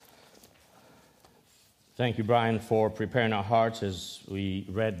Thank you, Brian, for preparing our hearts as we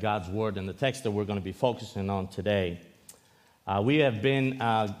read God's Word and the text that we're going to be focusing on today. We have been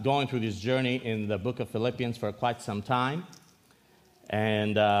going through this journey in the book of Philippians for quite some time,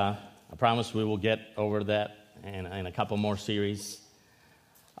 and I promise we will get over that in a couple more series.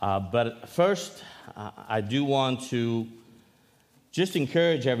 But first, I do want to just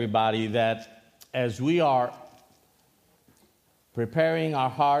encourage everybody that as we are preparing our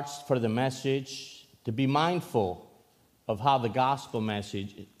hearts for the message, to be mindful of how the gospel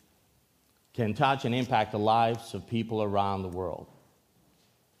message can touch and impact the lives of people around the world.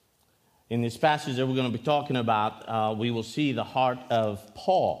 In this passage that we're going to be talking about, we will see the heart of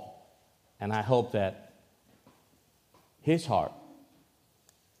Paul, and I hope that his heart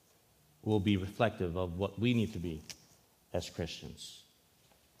will be reflective of what we need to be as Christians.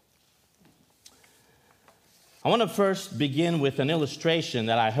 I want to first begin with an illustration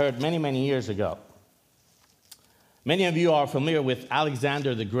that I heard many, many years ago. Many of you are familiar with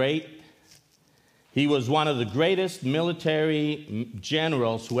Alexander the Great. He was one of the greatest military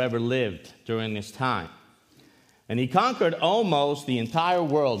generals who ever lived during this time. And he conquered almost the entire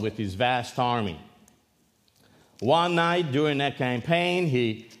world with his vast army. One night during that campaign,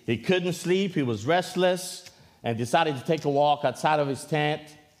 he couldn't sleep, he was restless, and decided to take a walk outside of his tent.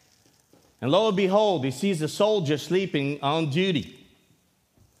 And lo and behold, he sees a soldier sleeping on duty.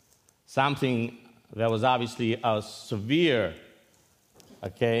 Something that was obviously a severe,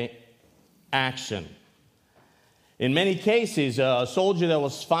 action. In many cases, a soldier that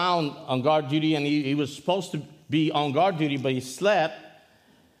was found on guard duty, and he was supposed to be on guard duty, but he slept,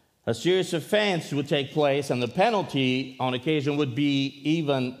 a serious offense would take place, and the penalty on occasion would be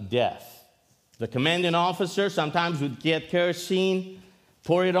even death. The commanding officer sometimes would get kerosene,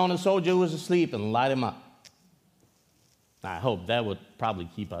 pour it on a soldier who was asleep, and light him up. I hope that would probably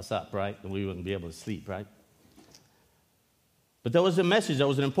keep us up, right? We wouldn't be able to sleep, right? But there was a message, there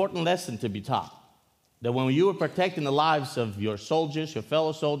was an important lesson to be taught. That when you were protecting the lives of your soldiers, your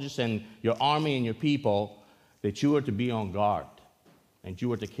fellow soldiers, and your army and your people, that you were to be on guard, and you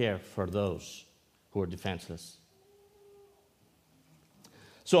were to care for those who are defenseless.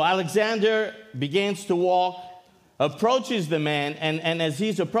 So Alexander begins to walk, approaches the man, and as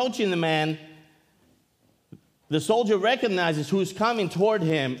he's approaching the man, the soldier recognizes who's coming toward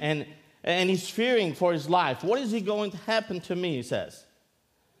him, and he's fearing for his life. What is going to happen to me, he says.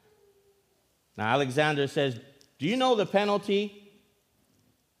 Now, Alexander says, do you know the penalty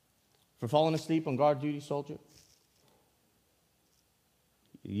for falling asleep on guard duty, soldier?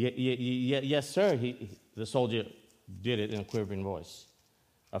 Yes, sir. The soldier did it in a quivering voice,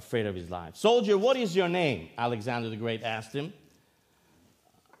 afraid of his life. Soldier, what is your name? Alexander the Great asked him.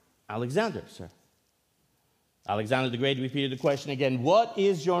 Alexander, sir. Alexander the Great repeated the question again. What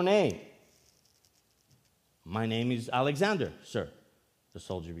is your name? My name is Alexander, sir, the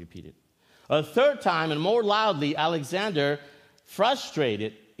soldier repeated. A third time, and more loudly, Alexander,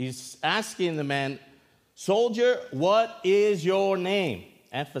 frustrated, is asking the man, soldier, what is your name?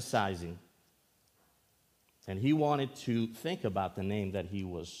 Emphasizing. And he wanted to think about the name that he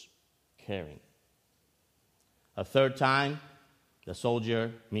was carrying. A third time, the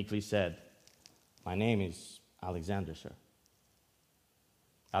soldier meekly said, my name is Alexander, sir.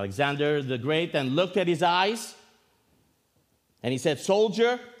 Alexander the Great then looked at his eyes, and he said,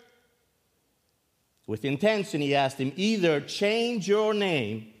 soldier, with intention he asked him, either change your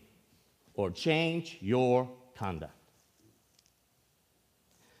name or change your conduct.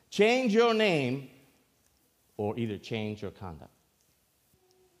 Change your name or either change your conduct.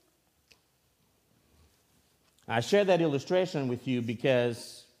 I share that illustration with you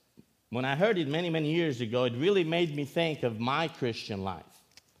because when I heard it many, many years ago, it really made me think of my Christian life.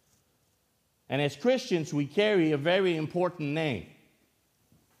 And as Christians, we carry a very important name.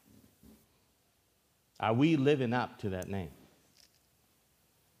 Are we living up to that name?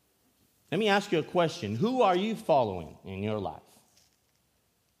 Let me ask you a question. Who are you following in your life?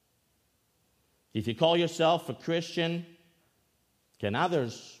 If you call yourself a Christian, can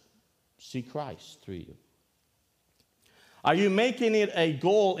others see Christ through you? Are you making it a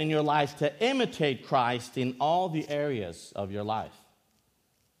goal in your life to imitate Christ in all the areas of your life?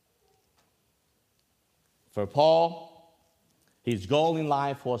 For Paul, his goal in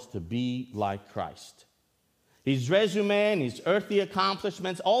life was to be like Christ. His resume and his earthly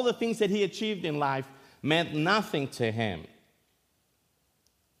accomplishments, all the things that he achieved in life meant nothing to him.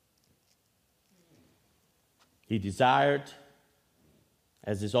 He desired,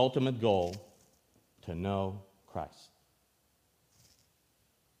 as his ultimate goal, to know Christ.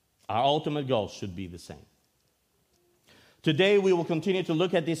 Our ultimate goal should be the same. Today we will continue to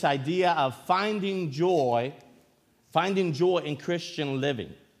look at this idea of finding joy in Christian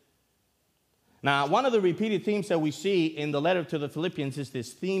living. Now, one of the repeated themes that we see in the letter to the Philippians is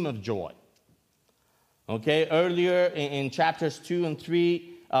this theme of joy. Okay, earlier in chapters 2 and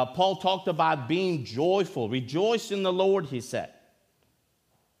 3, Paul talked about being joyful. Rejoice in the Lord, he said.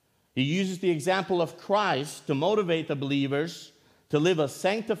 He uses the example of Christ to motivate the believers to live a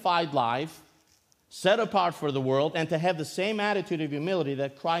sanctified life, set apart for the world, and to have the same attitude of humility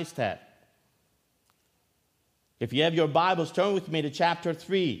that Christ had. If you have your Bibles, turn with me to chapter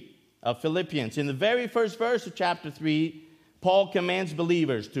 3 of Philippians. In the very first verse of chapter 3, Paul commands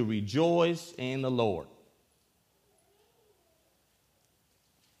believers to rejoice in the Lord.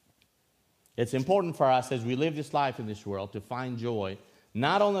 It's important for us as we live this life in this world to find joy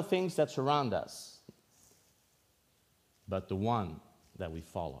not on the things that surround us, but the one that we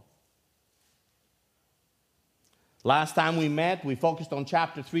follow. Last time we met, we focused on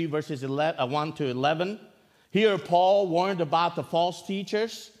chapter 3, verses 1 to 11. Here, Paul warned about the false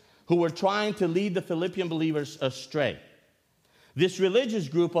teachers who were trying to lead the Philippian believers astray. This religious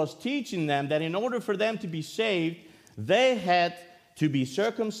group was teaching them that in order for them to be saved, they had to be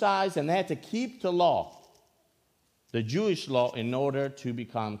circumcised and they had to keep the law, the Jewish law, in order to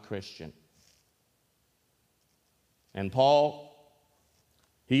become Christian. And Paul,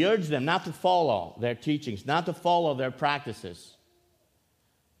 he urged them not to follow their teachings, not to follow their practices.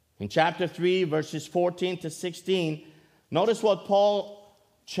 In chapter 3, verses 14 to 16, notice what Paul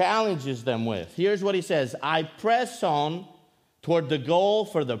challenges them with. Here's what he says: I press on toward the goal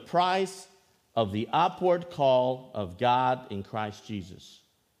for the prize of the upward call of God in Christ Jesus.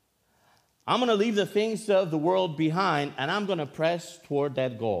 I'm going to leave the things of the world behind, and I'm going to press toward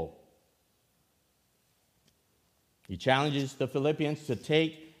that goal. He challenges the Philippians to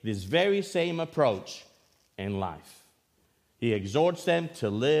take this very same approach in life. He exhorts them to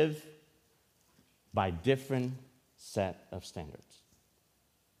live by different set of standards.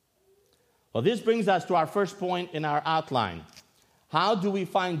 Well, this brings us to our first point in our outline. How do we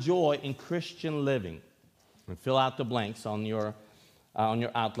find joy in Christian living? And fill out the blanks on your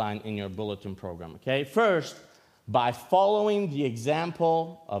outline in your bulletin program, okay? First, by following the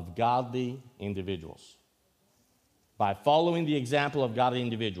example of godly individuals. By following the example of godly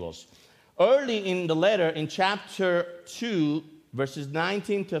individuals. Early in the letter, in chapter 2, verses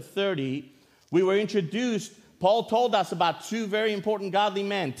 19 to 30, we were introduced, Paul told us about two very important godly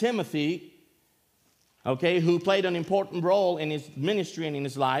men, Timothy, okay, who played an important role in his ministry and in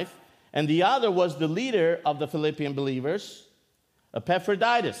his life, and the other was the leader of the Philippian believers,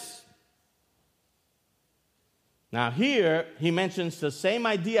 Epaphroditus. Now here, he mentions the same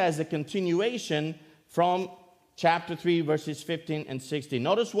idea as a continuation from chapter 3, verses 15 and 16.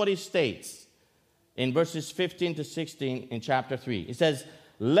 Notice what he states in verses 15 to 16 in chapter 3. He says,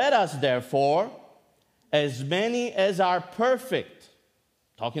 let us therefore, as many as are perfect,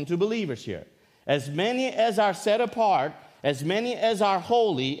 talking to believers here, as many as are set apart, as many as are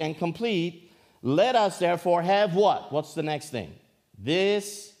holy and complete, let us therefore have what? What's the next thing?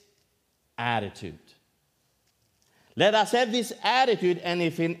 This attitude. Let us have this attitude, and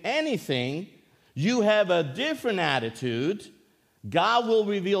if in anything you have a different attitude, God will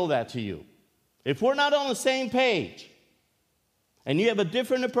reveal that to you. If we're not on the same page, and you have a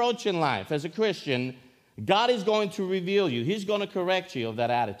different approach in life as a Christian, God is going to reveal you. He's going to correct you of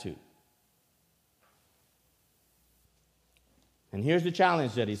that attitude. And here's the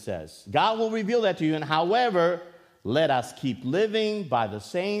challenge that he says. God will reveal that to you, and however, let us keep living by the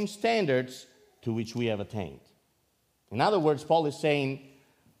same standards to which we have attained. In other words, Paul is saying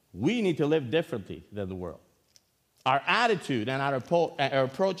we need to live differently than the world. Our attitude and our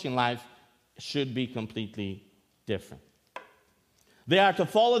approach in life should be completely different. They are to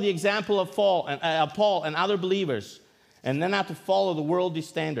follow the example of Paul and other believers, and then not to follow the worldly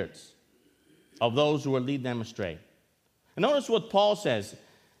standards of those who will lead them astray. And notice what Paul says.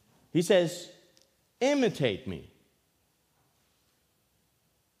 He says, imitate me.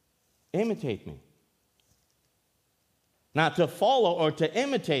 Imitate me. Now, to follow or to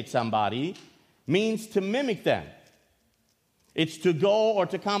imitate somebody means to mimic them. It's to go or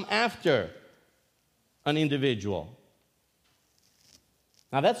to come after an individual.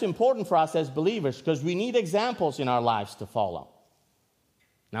 Now, that's important for us as believers because we need examples in our lives to follow.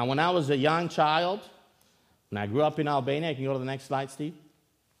 Now, when I was a young child, when I grew up in Albania, can you go to the next slide, Steve?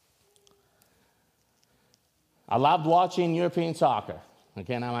 I loved watching European soccer.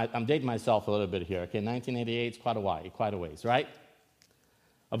 Okay, now I'm dating myself a little bit here. Okay, 1988 is quite a ways, right?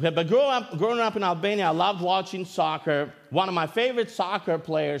 Okay, but growing up in Albania, I loved watching soccer. One of my favorite soccer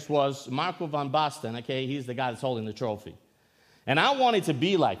players was Marco van Basten. Okay, he's the guy that's holding the trophy. And I wanted to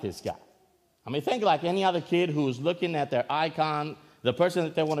be like this guy. I mean, think like any other kid who's looking at their icon, the person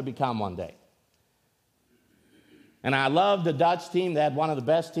that they want to become one day. And I loved the Dutch team. They had one of the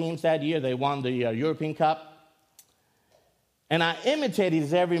best teams that year. They won the European Cup. And I imitated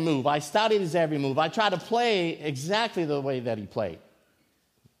his every move. I studied his every move. I tried to play exactly the way that he played.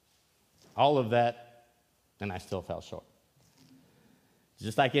 All of that, and I still fell short.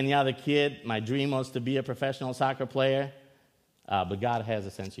 Just like any other kid, my dream was to be a professional soccer player. But God has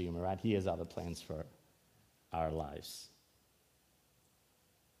a sense of humor, right? He has other plans for our lives.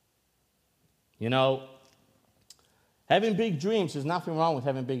 You know, having big dreams, there's nothing wrong with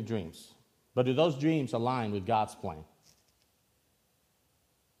having big dreams. But do those dreams align with God's plan?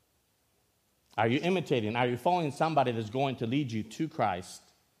 Are you imitating? Are you following somebody that's going to lead you to Christ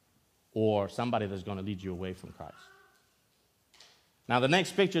or somebody that's going to lead you away from Christ? Now, the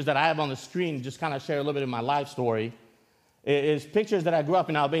next pictures that I have on the screen just kind of share a little bit of my life story. Is pictures that I grew up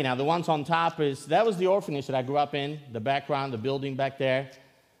in Albania. The ones on top that was the orphanage that I grew up in, the background, the building back there.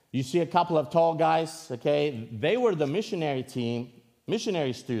 You see a couple of tall guys, okay? They were the missionary team,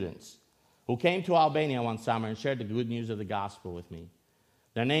 missionary students who came to Albania one summer and shared the good news of the gospel with me.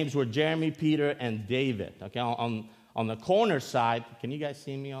 Their names were Jeremy, Peter, and David. Okay, on the corner side, can you guys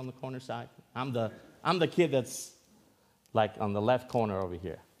see me on the corner side? I'm the kid that's like on the left corner over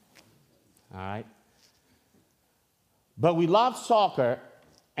here. All right? But we loved soccer,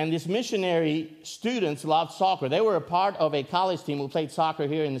 and these missionary students loved soccer. They were a part of a college team who played soccer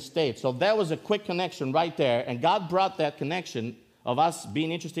here in the States. So that was a quick connection right there. And God brought that connection of us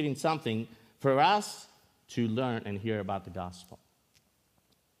being interested in something for us to learn and hear about the gospel.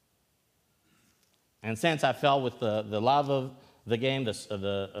 And since I fell with the love of the game,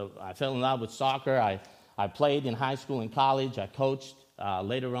 I fell in love with soccer. I played in high school and college. I coached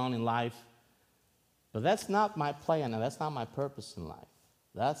later on in life. But that's not my plan, and that's not my purpose in life.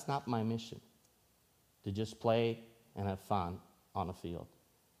 That's not my mission, to just play and have fun on a field.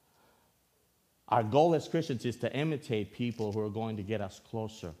 Our goal as Christians is to imitate people who are going to get us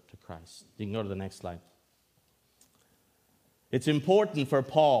closer to Christ. You can go to the next slide. It's important for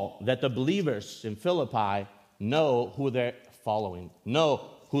Paul that the believers in Philippi know who they're following,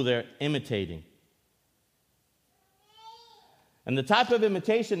 know who they're imitating. And the type of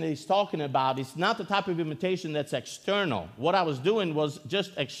imitation that he's talking about is not the type of imitation that's external. What I was doing was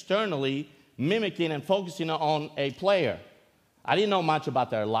just externally mimicking and focusing on a player. I didn't know much about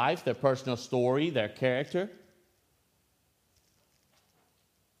their life, their personal story, their character.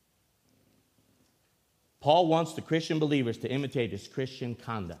 Paul wants the Christian believers to imitate his Christian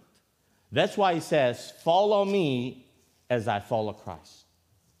conduct. That's why he says, "Follow me as I follow Christ."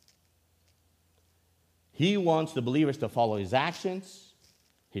 He wants the believers to follow his actions,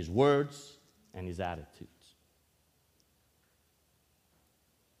 his words, and his attitudes.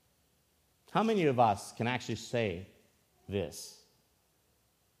 How many of us can actually say this?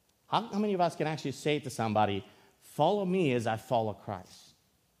 How many of us can actually say to somebody, "Follow me as I follow Christ"?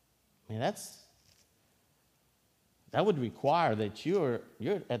 I mean, that would require that you're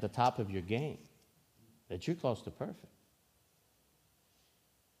at the top of your game, that you're close to perfect.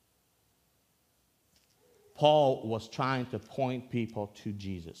 Paul was trying to point people to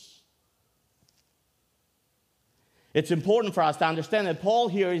Jesus. It's important for us to understand that Paul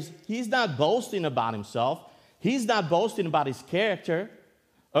here he's not boasting about himself. He's not boasting about his character.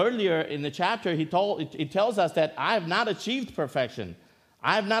 Earlier in the chapter, he tells us that I have not achieved perfection.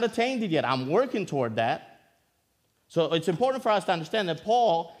 I have not attained it yet. I'm working toward that. So it's important for us to understand that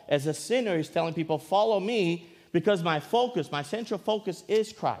Paul, as a sinner, is telling people, "Follow me," because my central focus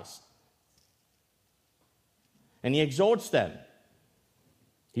is Christ. And he exhorts them.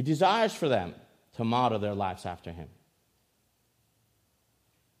 He desires for them to model their lives after him.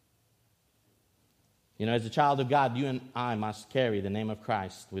 You know, as a child of God, you and I must carry the name of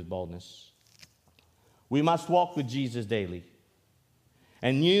Christ with boldness. We must walk with Jesus daily.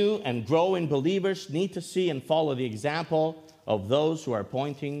 And new and growing believers need to see and follow the example of those who are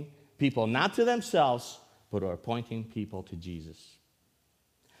pointing people not to themselves, but who are pointing people to Jesus.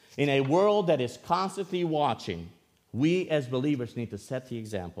 In a world that is constantly watching, we as believers need to set the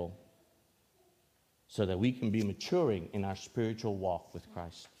example so that we can be maturing in our spiritual walk with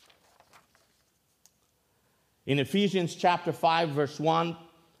Christ. In Ephesians chapter 5, verse 1,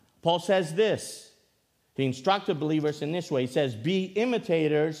 Paul says this. He instructed believers in this way. He says, "Be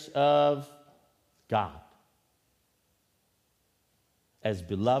imitators of God as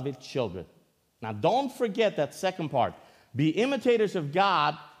beloved children." Now, don't forget that second part. Be imitators of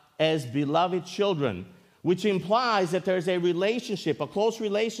God as beloved children, which implies that there's a relationship, a close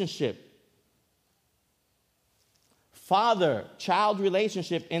relationship. father-child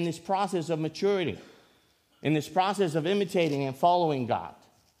relationship in this process of maturity, in this process of imitating and following God.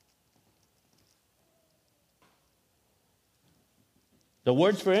 The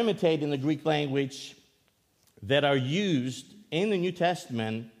words for imitate in the Greek language that are used in the New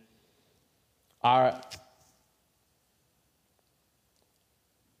Testament are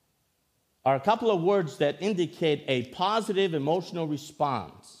a couple of words that indicate a positive emotional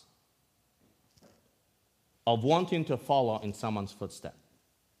response of wanting to follow in someone's footsteps.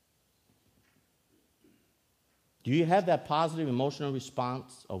 Do you have that positive emotional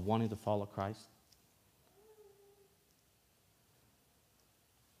response of wanting to follow Christ?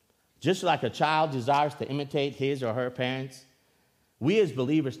 Just like a child desires to imitate his or her parents, we as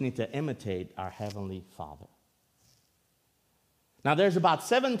believers need to imitate our Heavenly Father. Now, there's about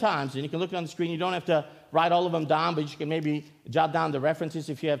 7 times, and you can look on the screen. You don't have to write all of them down, but you can maybe jot down the references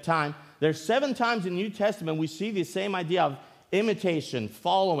if you have time. There's 7 times in the New Testament we see the same idea of imitation,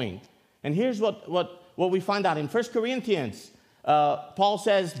 following. And here's what we find out. In 1 Corinthians, Paul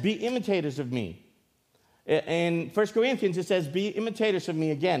says, be imitators of me. In 1 Corinthians, it says, be imitators of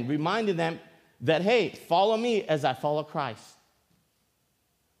me again, reminding them that, hey, follow me as I follow Christ.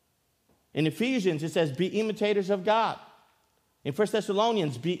 In Ephesians, it says, be imitators of God. In 1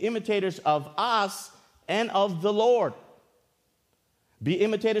 Thessalonians, be imitators of us and of the Lord. Be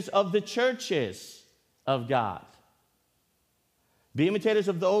imitators of the churches of God. Be imitators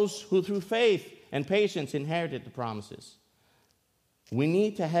of those who through faith and patience inherited the promises. We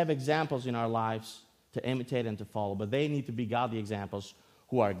need to have examples in our lives to imitate and to follow, but they need to be godly examples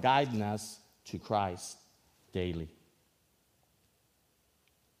who are guiding us to Christ daily.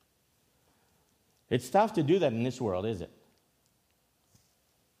 It's tough to do that in this world, is it?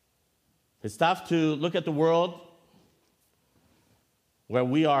 It's tough to look at the world where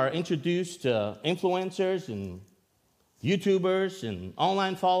we are introduced to influencers and YouTubers and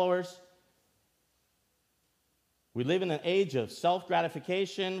online followers. We live in an age of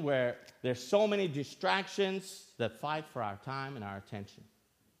self-gratification where there's so many distractions that fight for our time and our attention.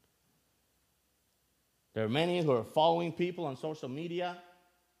 There are many who are following people on social media,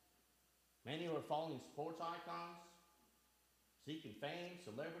 many who are following sports icons, seeking fame,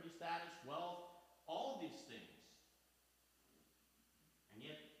 celebrity status, wealth, all these things. And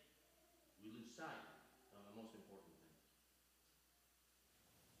yet, we lose sight of the most important thing.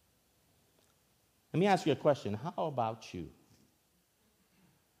 Let me ask you a question. How about you?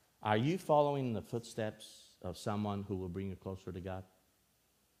 Are you following the footsteps of someone who will bring you closer to God?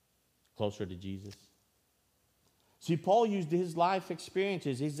 Closer to Jesus? See, Paul used his life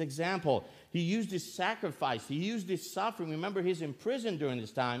experiences, his example. He used his sacrifice. He used his suffering. Remember, he's in prison during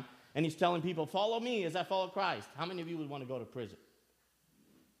this time, and he's telling people, follow me as I follow Christ. How many of you would want to go to prison?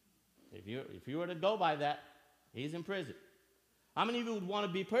 If you were to go by that, he's in prison. How many of you would want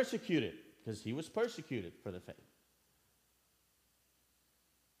to be persecuted? Because he was persecuted for the faith.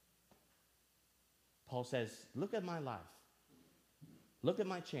 Paul says, look at my life. Look at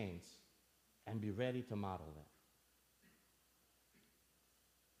my chains, and be ready to model that.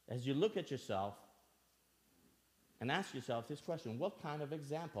 As you look at yourself and ask yourself this question, what kind of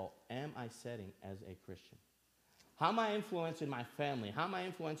example am I setting as a Christian? How am I influencing my family? How am I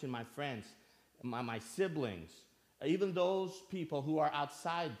influencing my friends, my siblings, even those people who are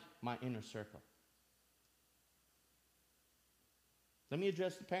outside my inner circle? Let me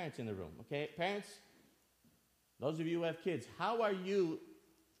address the parents in the room, okay? Parents, those of you who have kids, how are you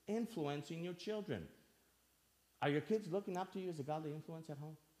influencing your children? Are your kids looking up to you as a godly influence at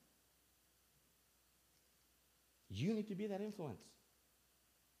home? You need to be that influence.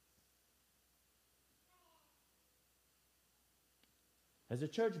 As a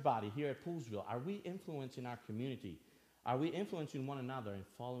church body here at Poolsville, are we influencing our community? Are we influencing one another and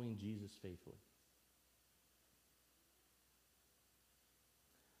following Jesus faithfully?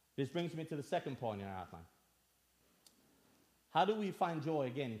 This brings me to the second point in our outline. How do we find joy,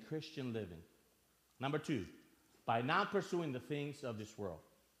 again, in Christian living? Number 2, by not pursuing the things of this world.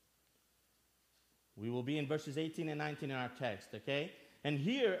 We will be in verses 18 and 19 in our text, okay? And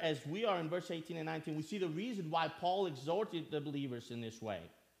here, as we are in verse 18 and 19, we see the reason why Paul exhorted the believers in this way.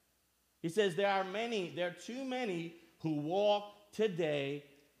 He says, there are too many who walk today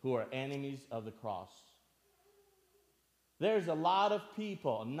who are enemies of the cross. There's a lot of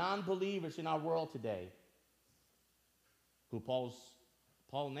people, non-believers in our world today, who Paul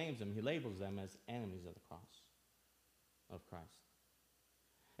names them, he labels them as enemies of the cross of Christ.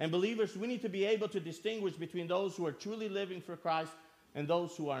 And believers, we need to be able to distinguish between those who are truly living for Christ and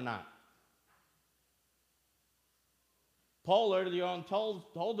those who are not. Paul earlier on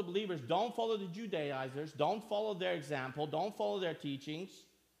told the believers, don't follow the Judaizers, don't follow their example, don't follow their teachings.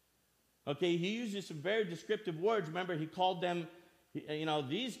 Okay, he uses some very descriptive words. Remember, he called them,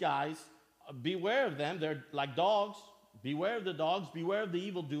 these guys, beware of them. They're like dogs. Beware of the dogs. Beware of the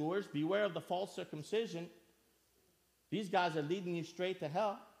evildoers. Beware of the false circumcision. These guys are leading you straight to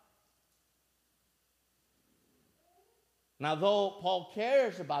hell. Now, though Paul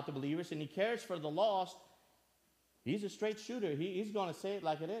cares about the believers and he cares for the lost, he's a straight shooter. He's going to say it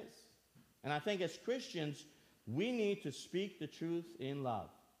like it is. And I think as Christians, we need to speak the truth in love.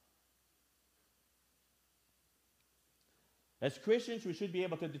 As Christians, we should be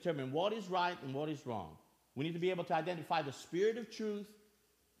able to determine what is right and what is wrong. We need to be able to identify the spirit of truth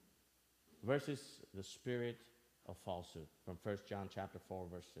versus the spirit of falsehood from 1 John chapter 4,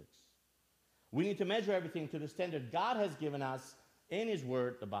 verse 6. We need to measure everything to the standard God has given us in His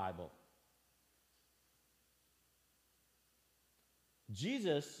Word, the Bible.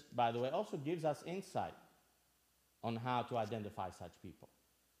 Jesus, by the way, also gives us insight on how to identify such people.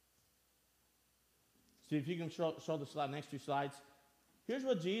 So if you can show the slide, next two slides. Here's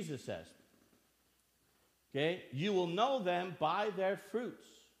what Jesus says. Okay, you will know them by their fruits.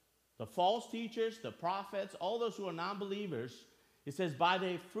 The false teachers, the prophets, all those who are non-believers, it says, by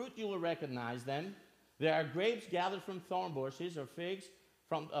their fruit you will recognize them. There are grapes gathered from thorn bushes, or figs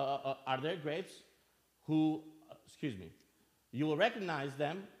from, are there grapes who, you will recognize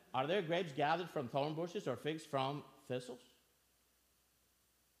them. Are there grapes gathered from thorn bushes or figs from thistles?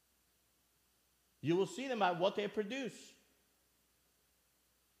 You will see them by what they produce.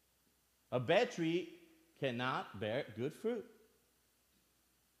 A bad tree cannot bear good fruit.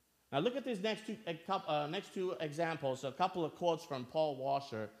 Now look at these next two examples, a couple of quotes from Paul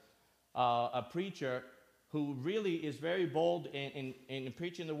Washer, a preacher who really is very bold in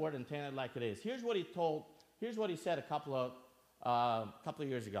preaching the word and telling it like it is. Here's what he said a couple of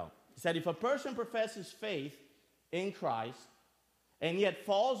years ago. He said, if a person professes faith in Christ and yet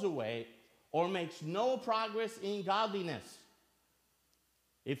falls away or makes no progress in godliness,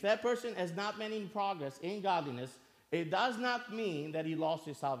 if that person has not made any progress in godliness, it does not mean that he lost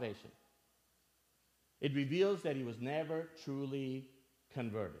his salvation. It reveals that he was never truly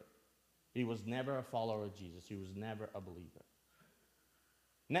converted. He was never a follower of Jesus. He was never a believer.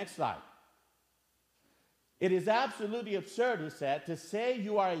 Next slide. It is absolutely absurd, he said, to say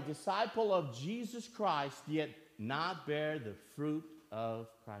you are a disciple of Jesus Christ, yet not bear the fruit of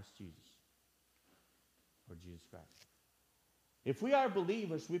Christ Jesus. Or Jesus Christ. If we are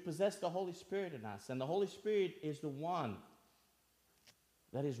believers, we possess the Holy Spirit in us, and the Holy Spirit is the one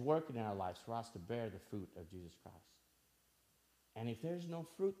that is working in our lives for us to bear the fruit of Jesus Christ. And if there's no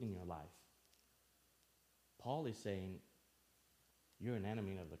fruit in your life, Paul is saying, you're an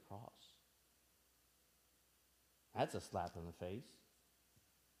enemy of the cross. That's a slap in the face.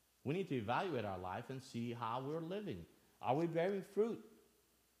 We need to evaluate our life and see how we're living. Are we bearing fruit?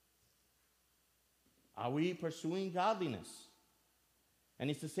 Are we pursuing godliness? And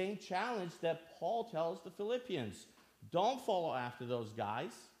it's the same challenge that Paul tells the Philippians. Don't follow after those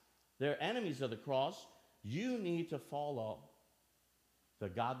guys. They're enemies of the cross. You need to follow the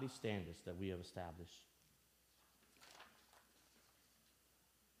godly standards that we have established.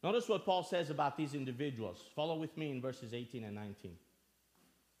 Notice what Paul says about these individuals. Follow with me in verses 18 and 19.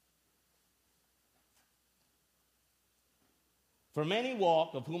 For many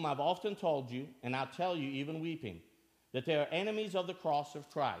walk, of whom I've often told you, and I'll tell you even weeping, that they are enemies of the cross of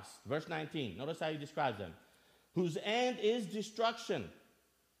Christ. Verse 19, notice how he describes them. Whose end is destruction,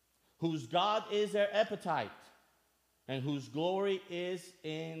 whose God is their appetite, and whose glory is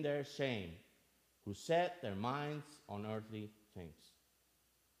in their shame, who set their minds on earthly things.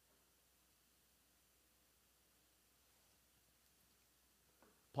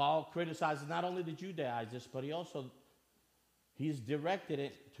 Paul criticizes not only the Judaizers, but he's directed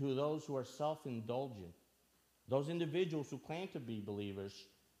it to those who are self-indulgent. Those individuals who claim to be believers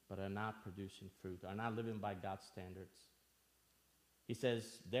but are not producing fruit, are not living by God's standards. He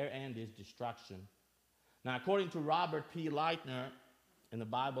says their end is destruction. Now, according to Robert P. Leitner in the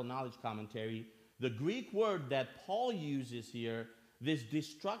Bible Knowledge Commentary, the Greek word that Paul uses here, this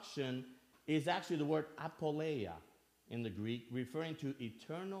destruction, is actually the word apoleia in the Greek, referring to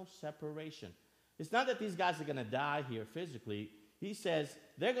eternal separation. It's not that these guys are going to die here physically. He says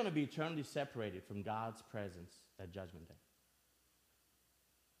they're going to be eternally separated from God's presence at Judgment Day.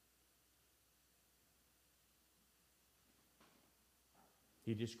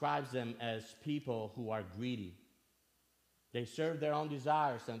 He describes them as people who are greedy. They serve their own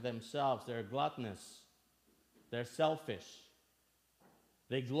desires and themselves. They're gluttonous. They're selfish.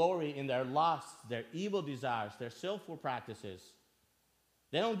 They glory in their lusts, their evil desires, their sinful practices.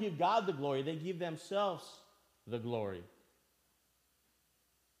 They don't give God the glory, they give themselves the glory.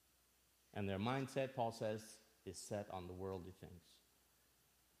 And their mindset, Paul says, is set on the worldly things.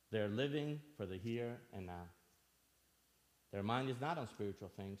 They're living for the here and now. Their mind is not on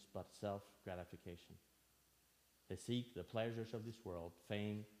spiritual things, but self-gratification. They seek the pleasures of this world,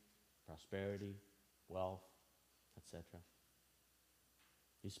 fame, prosperity, wealth, etc.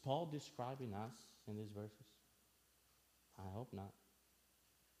 Is Paul describing us in these verses? I hope not.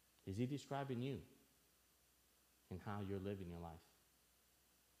 Is he describing you in how you're living your life?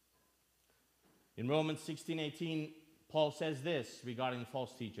 In Romans 16:18, Paul says this regarding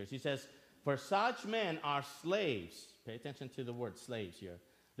false teachers. He says, "For such men are slaves." Pay attention to the word slaves here.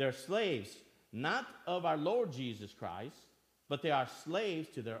 They're slaves, not of our Lord Jesus Christ, but they are slaves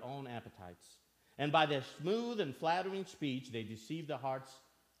to their own appetites. And by their smooth and flattering speech, they deceive the hearts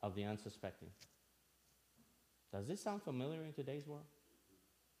of the unsuspecting. Does this sound familiar in today's world?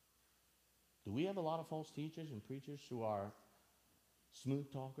 Do we have a lot of false teachers and preachers who are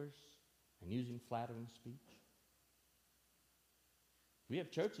smooth talkers and using flattering speech? We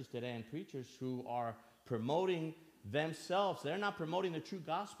have churches today and preachers who are promoting themselves. They're not promoting the true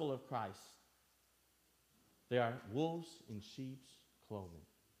gospel of Christ. They are wolves in sheep's clothing.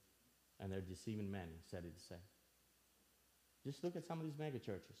 And they're deceiving many, said it to say. Just look at some of these mega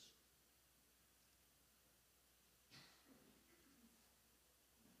churches.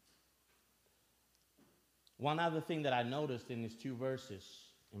 One other thing that I noticed in these two verses,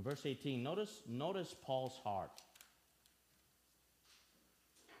 in verse 18, notice Paul's heart.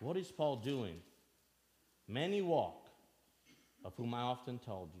 What is Paul doing? Many walk, of whom I often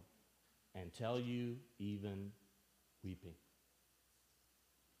told you, and tell you even weeping.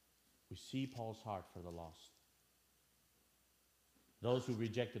 We see Paul's heart for the lost, those who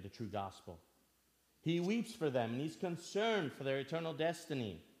rejected the true gospel. He weeps for them, and he's concerned for their eternal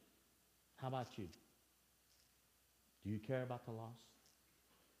destiny. How about you? Do you care about the lost?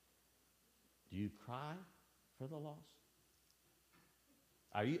 Do you cry for the lost?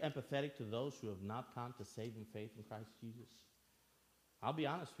 Are you empathetic to those who have not come to saving faith in Christ Jesus? I'll be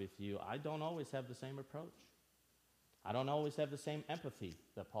honest with you, I don't always have the same approach. I don't always have the same empathy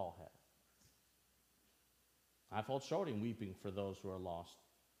that Paul had. I fall short in weeping for those who are lost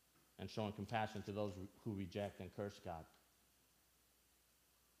and showing compassion to those who reject and curse God.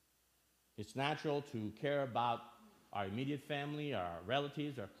 It's natural to care about our immediate family, our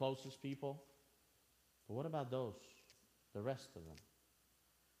relatives, our closest people. But what about those, the rest of them?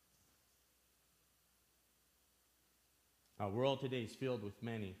 Our world today is filled with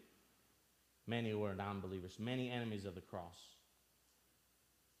many who are non-believers, many enemies of the cross.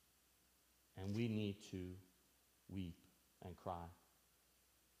 And we need to weep and cry,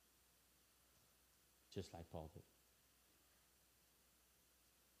 just like Paul did.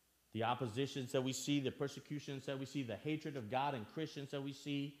 The oppositions that we see, the persecutions that we see, the hatred of God and Christians that we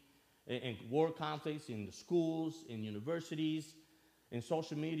see, in war conflicts in the schools, in universities, in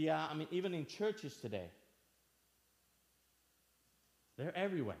social media, I mean, even in churches today. They're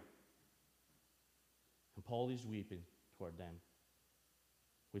everywhere. And Paul is weeping toward them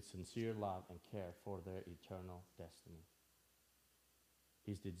with sincere love and care for their eternal destiny.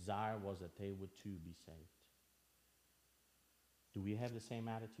 His desire was that they would too be saved. Do we have the same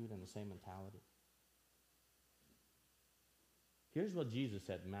attitude and the same mentality? Here's what Jesus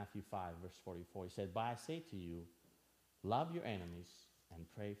said in Matthew 5, verse 44. He said, "But I say to you, love your enemies and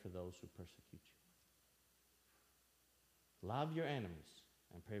pray for those who persecute you." Love your enemies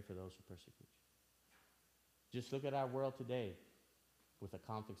and pray for those who persecute you. Just look at our world today with the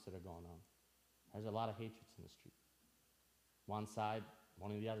conflicts that are going on. There's a lot of hatreds in the street. One side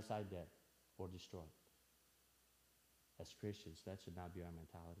wanting the other side dead or destroyed. As Christians, that should not be our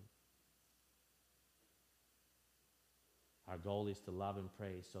mentality. Our goal is to love and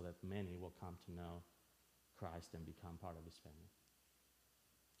pray so that many will come to know Christ and become part of his family.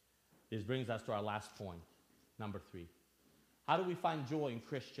 This brings us to our last point, number 3. How do we find joy in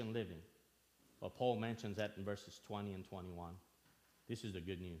Christian living? Well, Paul mentions that in verses 20 and 21. This is the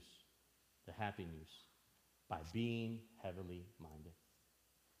good news, the happy news, by being heavenly minded.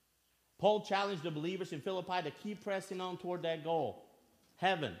 Paul challenged the believers in Philippi to keep pressing on toward that goal,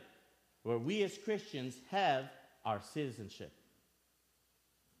 heaven, where we as Christians have our citizenship.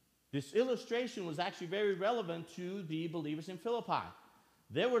 This illustration was actually very relevant to the believers in Philippi.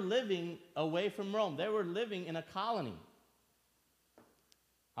 They were living away from Rome. They were living in a colony.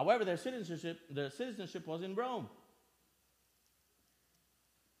 However, their citizenship was in Rome.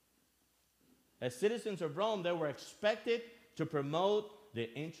 As citizens of Rome, they were expected to promote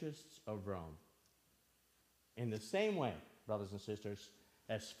the interests of Rome. In the same way, brothers and sisters,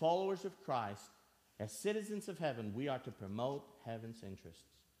 as followers of Christ, as citizens of heaven, we are to promote heaven's interests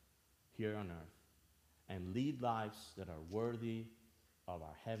here on earth and lead lives that are worthy of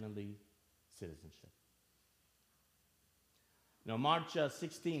our heavenly citizenship. Now, March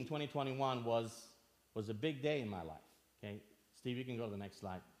 16, 2021 was a big day in my life. Okay, Steve, you can go to the next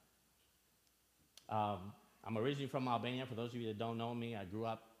slide. I'm originally from Albania. For those of you that don't know me, I grew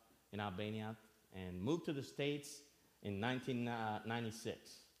up in Albania and moved to the States in 1996.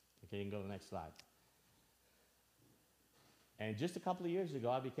 Okay, you can go to the next slide. And just a couple of years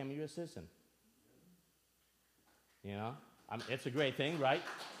ago, I became a U.S. citizen. You know, it's a great thing, right?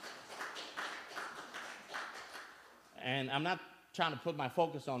 And I'm not trying to put my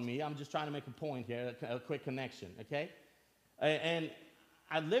focus on me. I'm just trying to make a point here, a quick connection, okay? And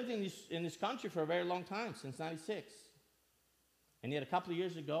I've lived in this country for a very long time, since 96. And yet a couple of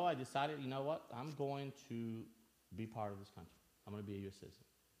years ago, I decided, you know what? I'm going to be part of this country. I'm going to be a U.S. citizen.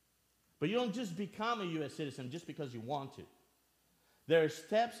 But you don't just become a U.S. citizen just because you want to. There are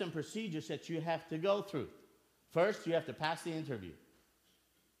steps and procedures that you have to go through. First, you have to pass the interview.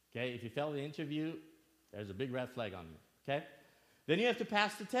 Okay? If you fail the interview, there's a big red flag on you. Okay? Then you have to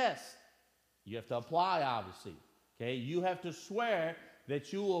pass the test. You have to apply, obviously. Okay? You have to swear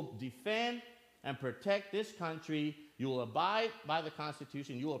that you will defend and protect this country. You will abide by the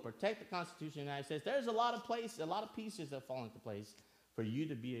Constitution. You will protect the Constitution of the United States. There's a lot of pieces that fall into place for you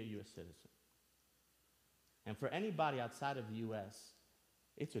to be a U.S. citizen. And for anybody outside of the U.S.,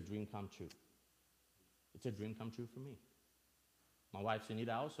 it's a dream come true. It's a dream come true for me. My wife,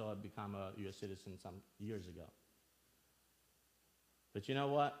 Sunita, also had become a U.S. citizen some years ago. But you know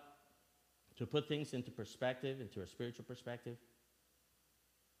what? To put things into perspective, into a spiritual perspective,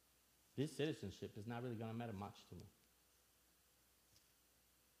 this citizenship is not really going to matter much to me.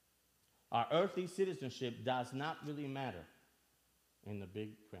 Our earthly citizenship does not really matter in the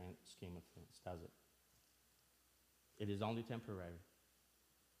big grand scheme of things, does it? It is only temporary.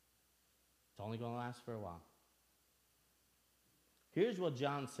 It's only going to last for a while. Here's what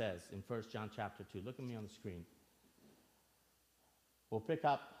John says in 1 John chapter 2. Look at me on the screen. We'll pick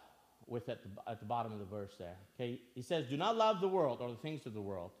up with at the bottom of the verse there. Okay, he says, "Do not love the world or the things of the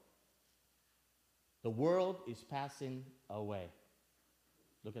world. The world is passing away."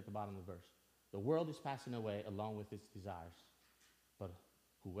 Look at the bottom of the verse. The world is passing away along with its desires. But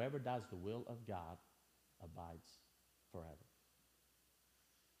whoever does the will of God abides forever.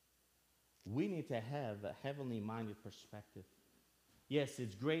 We need to have a heavenly minded perspective. Yes,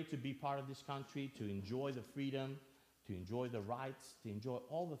 it's great to be part of this country, to enjoy the freedom, to enjoy the rights, to enjoy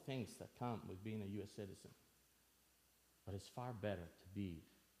all the things that come with being a U.S. citizen. But it's far better to be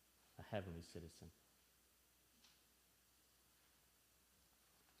a heavenly citizen.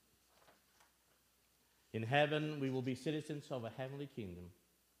 In heaven, we will be citizens of a heavenly kingdom.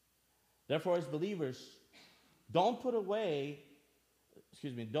 Therefore, as believers, don't put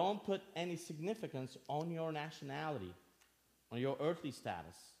any significance on your nationality, on your earthly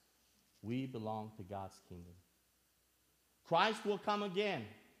status. We belong to God's kingdom. Christ will come again,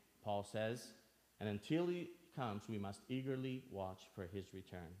 Paul says, and until he comes, we must eagerly watch for his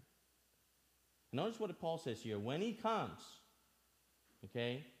return. Notice what Paul says here. When he comes,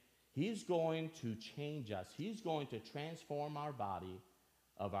 okay, he's going to change us. He's going to transform our body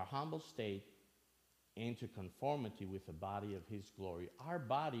of our humble state into conformity with the body of his glory. Our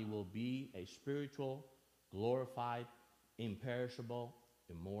body will be a spiritual, glorified, imperishable,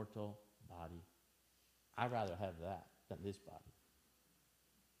 immortal body. I'd rather have that than this body.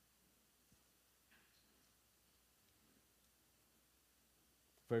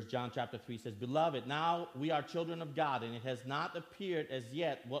 First John chapter 3 says, "Beloved, now we are children of God, and it has not appeared as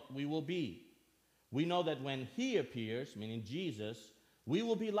yet what we will be. We know that when he appears," meaning Jesus, "we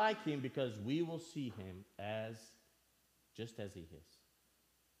will be like him because we will see him just as he is."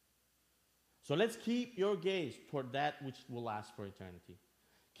 So let's keep your gaze toward that which will last for eternity.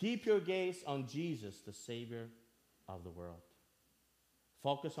 Keep your gaze on Jesus, the Savior of the world.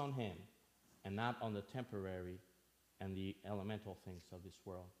 Focus on him and not on the temporary and the elemental things of this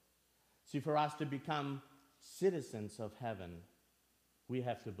world. See, for us to become citizens of heaven, we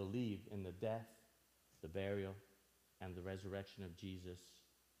have to believe in the death, the burial, and the resurrection of Jesus.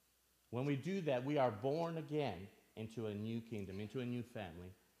 When we do that, we are born again into a new kingdom, into a new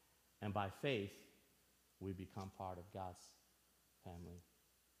family. And by faith, we become part of God's family.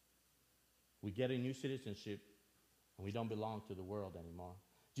 We get a new citizenship, and we don't belong to the world anymore.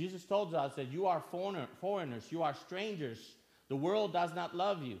 Jesus told us that you are foreigners, you are strangers. The world does not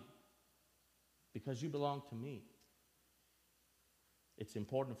love you because you belong to me. It's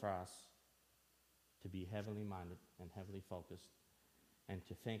important for us to be heavenly minded and heavenly focused and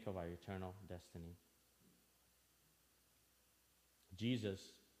to think of our eternal destiny. Jesus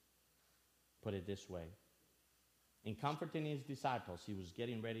put it this way. In comforting his disciples, he was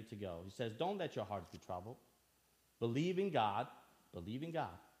getting ready to go. He says, don't let your hearts be troubled. Believe in God. Believe in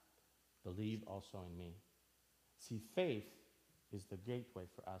God. Believe also in me. See, faith is the gateway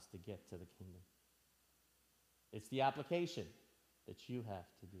for us to get to the kingdom. It's the application that you have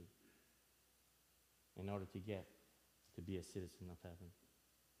to do in order to get to be a citizen of heaven.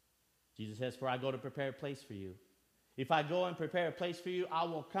 Jesus says, for I go to prepare a place for you. If I go and prepare a place for you, I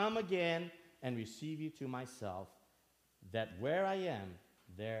will come again and receive you to myself, that where I am,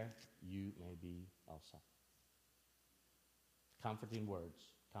 there you may be also. Comforting words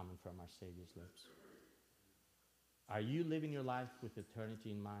coming from our Savior's lips. Are you living your life with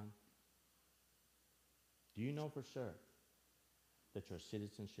eternity in mind? Do you know for sure that your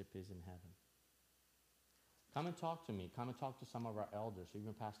citizenship is in heaven? Come and talk to me. Come and talk to some of our elders,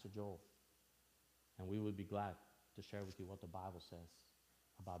 even Pastor Joel. And we would be glad to share with you what the Bible says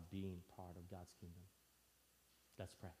about being part of God's kingdom. Let's pray.